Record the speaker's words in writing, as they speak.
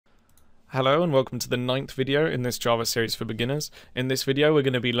Hello and welcome to the 9th video in this Java series for beginners. In this video we're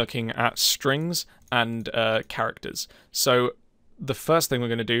going to be looking at strings and characters. So the first thing we're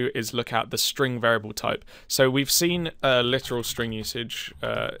going to do is look at the string variable type. So we've seen literal string usage.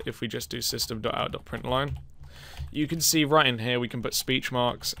 If we just do system.out.println, you can see right in here we can put speech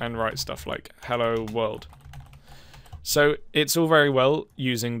marks and write stuff like hello world. So it's all very well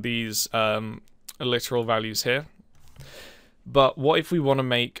using these literal values here. But what if we want to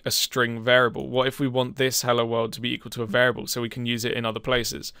make a string variable? What if we want this hello world to be equal to a variable so we can use it in other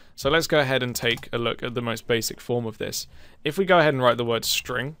places? So let's go ahead and take a look at the most basic form of this. If we go ahead and write the word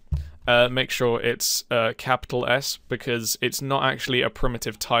string, make sure it's capital S, because it's not actually a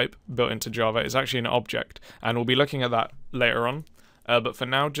primitive type built into Java. It's actually an object, and we'll be looking at that later on. But for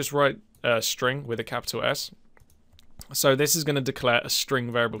now, just write string with a capital S. So this is going to declare a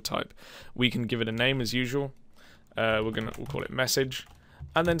string variable type. We can give it a name as usual. We'll call it message,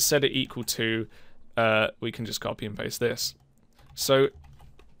 and then set it equal to, we can just copy and paste this. So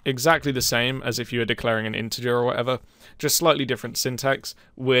exactly the same as if you were declaring an integer or whatever, just slightly different syntax.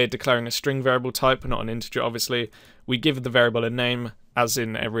 We're declaring a string variable type, not an integer obviously. We give the variable a name as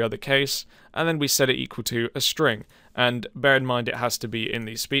in every other case, and then we set it equal to a string. And bear in mind it has to be in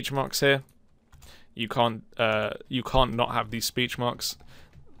these speech marks here. You can't not have these speech marks.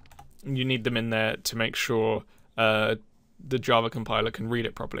 You need them in there to make sure the Java compiler can read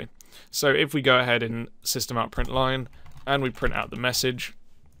it properly. So if we go ahead and system.out.println and we print out the message,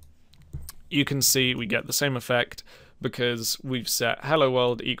 you can see we get the same effect because we've set hello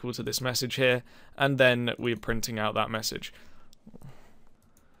world equal to this message here, and then we're printing out that message.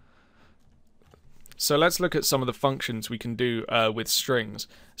 So let's look at some of the functions we can do with strings.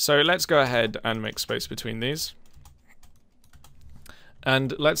 So let's go ahead and make space between these.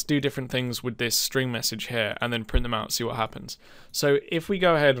 And let's do different things with this string message here and then print them out, see what happens. So if we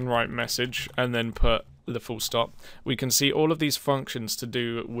go ahead and write message and then put the full stop, we can see all of these functions to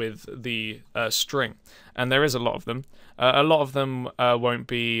do with the string. And there is a lot of them. A lot of them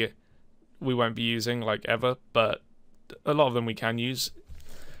we won't be using like ever, but a lot of them we can use.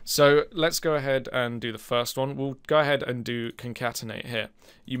 So let's go ahead and do the first one. We'll go ahead and do concatenate here.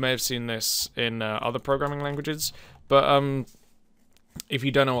 You may have seen this in other programming languages, but if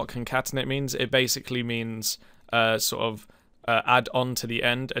you don't know what concatenate means, it basically means add on to the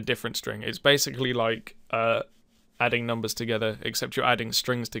end a different string. It's basically like adding numbers together, except you're adding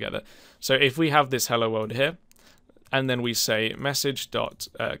strings together. So if we have this hello world here, and then we say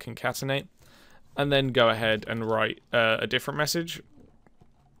message.concatenate, and then go ahead and write a different message.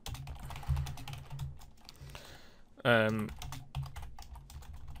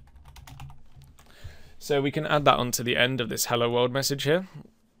 So we can add that onto the end of this hello world message here.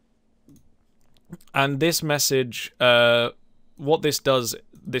 And this message, what this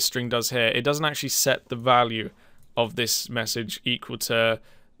string does here, it doesn't actually set the value of this message equal to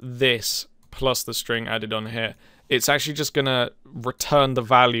this plus the string added on here. It's actually just going to return the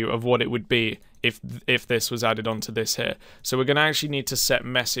value of what it would be if this was added onto this here. So we're going to actually need to set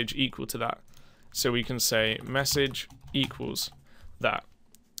message equal to that. So we can say message equals that.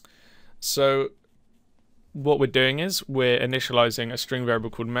 So what we're doing is we're initializing a string variable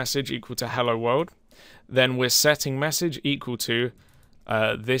called message equal to hello world. Then we're setting message equal to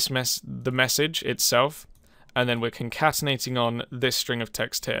the message itself, and then we're concatenating on this string of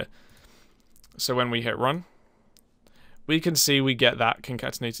text here. So when we hit run, we can see we get that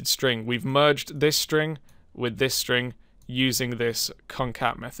concatenated string. We've merged this string with this string using this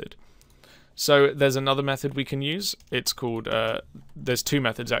concat method. So there's another method we can use. It's called, there's two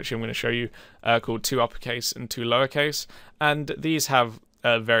methods actually I'm going to show you, called toUpperCase and toLowerCase, and these have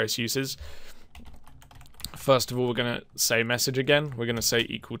various uses. First of all, we're going to say message again. We're going to say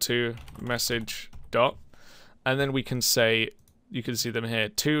equal to message dot, and then we can say, you can see them here,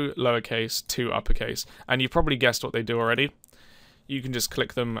 toLowerCase, toUpperCase, and you've probably guessed what they do already. You can just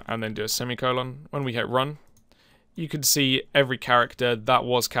click them and then do a semicolon. When we hit run, you can see every character that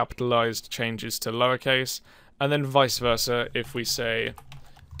was capitalized changes to lowercase, and then vice versa. If we say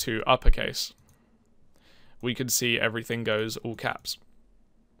to uppercase, we can see everything goes all caps.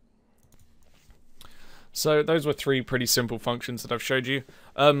 So those were three pretty simple functions that I've showed you.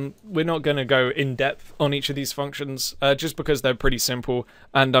 We're not going to go in depth on each of these functions just because they're pretty simple,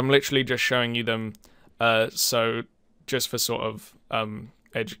 and I'm literally just showing you them so just for sort of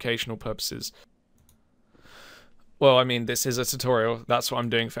educational purposes. Well, I mean, this is a tutorial. That's what I'm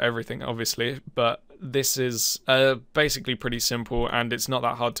doing for everything, obviously. But this is basically pretty simple, and it's not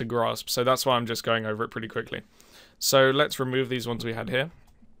that hard to grasp. So that's why I'm just going over it pretty quickly. So let's remove these ones we had here.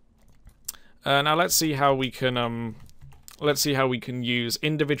 Now let's see how we can let's see how we can use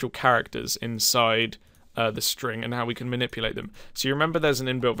individual characters inside the string and how we can manipulate them. So you remember there's an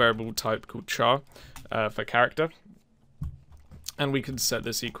inbuilt variable type called char for character, and we can set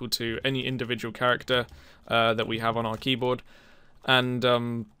this equal to any individual character that we have on our keyboard,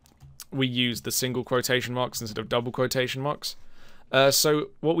 and we use the single quotation marks instead of double quotation marks.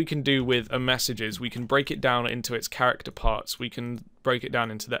 So what we can do with a message is we can break it down into its character parts. We can break it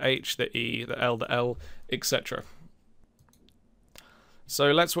down into the H, the E, the L, etc.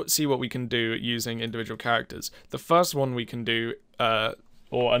 So let's see what we can do using individual characters. The first one we can do,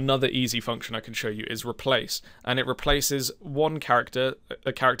 or another easy function I can show you, is replace. And it replaces one character,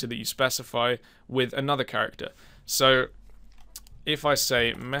 a character that you specify, with another character. So if I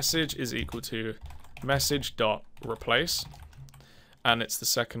say message is equal to message.replace, and it's the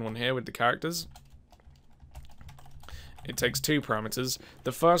second one here with the characters, it takes two parameters.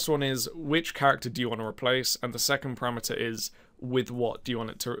 The first one is which character do you want to replace, and the second parameter is with what do you want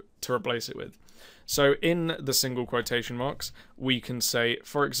it to replace it with. So in the single quotation marks, we can say,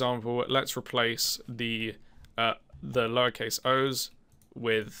 for example, let's replace the lowercase o's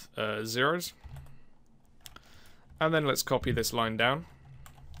with zeros, and then let's copy this line down,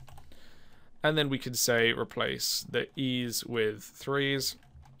 and then we could say replace the e's with threes,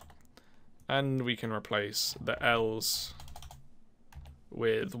 and we can replace the l's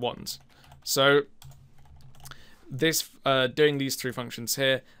with ones. So this doing these three functions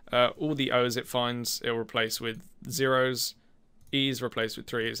here, all the o's it finds, it'll replace with zeros, e's replaced with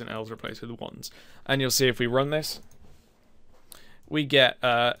threes, and l's replaced with ones. And you'll see if we run this, we get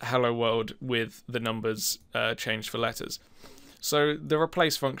hello world with the numbers changed for letters. So the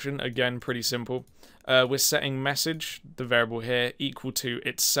replace function, again, pretty simple. We're setting message, the variable here, equal to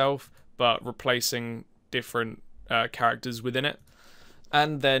itself, but replacing different characters within it.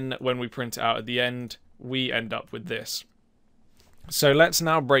 And then when we print it out at the end, we end up with this. So let's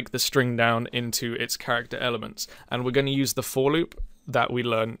now break the string down into its character elements, and we're going to use the for loop that we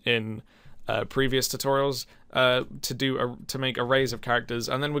learned in previous tutorials to make arrays of characters,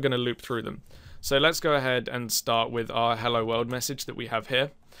 and then we're going to loop through them. So let's go ahead and start with our hello world message that we have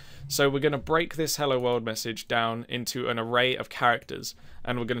here. So we're going to break this hello world message down into an array of characters,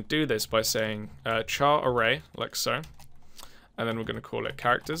 and we're going to do this by saying char array, like so, and then we're going to call it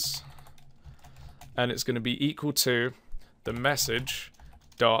characters, and it's going to be equal to the message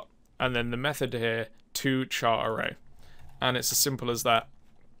dot, and then the method here, to char array. And it's as simple as that.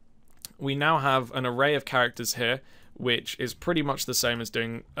 We now have an array of characters here, which is pretty much the same as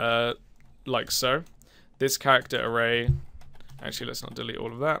doing like so. This character array, actually let's not delete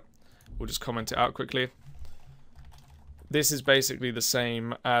all of that, we'll just comment it out quickly. This is basically the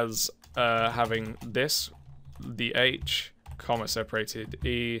same as having this, the H, comma separated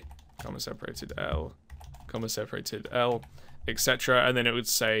E, comma separated L, comma separated L, etc. And then it would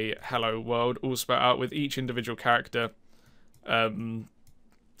say hello world, all spelled out, with each individual character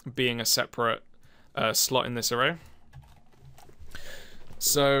being a separate slot in this array.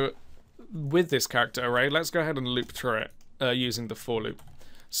 So with this character array, let's go ahead and loop through it using the for loop.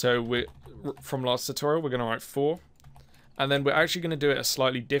 So from last tutorial, we're going to write for, and then we're actually going to do it a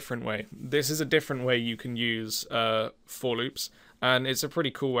slightly different way. This is a different way you can use for loops, and it's a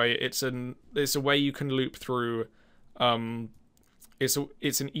pretty cool way. It's a way you can loop through. It's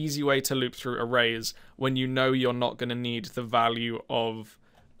an easy way to loop through arrays when you know you're not going to need the value of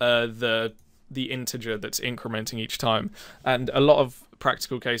the integer that's incrementing each time. And a lot of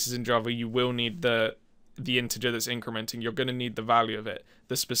practical cases in Java, you will need the integer that's incrementing. You're going to need the value of it,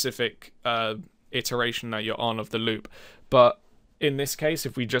 the specific iteration that you're on of the loop. But in this case,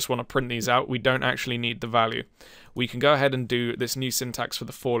 if we just want to print these out, we don't actually need the value. We can go ahead and do this new syntax for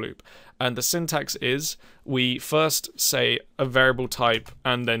the for loop. And the syntax is, we first say a variable type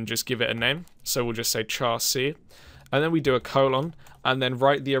and then just give it a name. So we'll just say char c, and then we do a colon, and then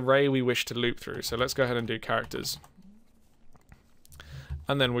write the array we wish to loop through. So let's go ahead and do characters.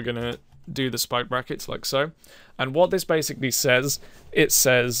 And then we're going to do the spike brackets like so. And what this basically says, it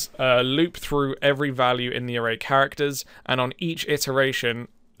says loop through every value in the array characters, and on each iteration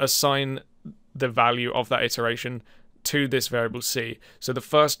assign the value of that iteration to this variable c. So the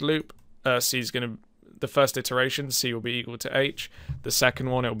first loop, c is going to, the first iteration, c will be equal to h. The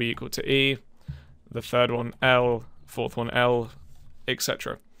second one, it will be equal to e. The third one, l. Fourth one, l,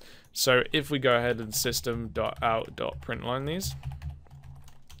 etc. So if we go ahead and system.out.println these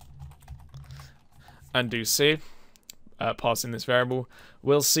and do c, passing this variable,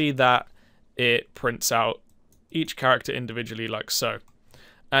 we'll see that it prints out each character individually like so.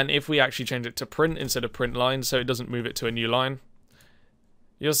 And if we actually change it to print instead of print line, so it doesn't move it to a new line,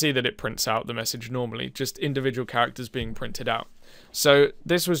 you'll see that it prints out the message normally, just individual characters being printed out. So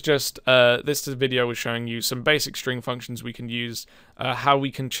this was just, this video was showing you some basic string functions we can use, how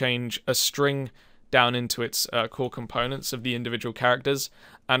we can change a string down into its core components of the individual characters,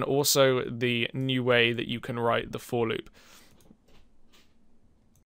 and also the new way that you can write the for loop.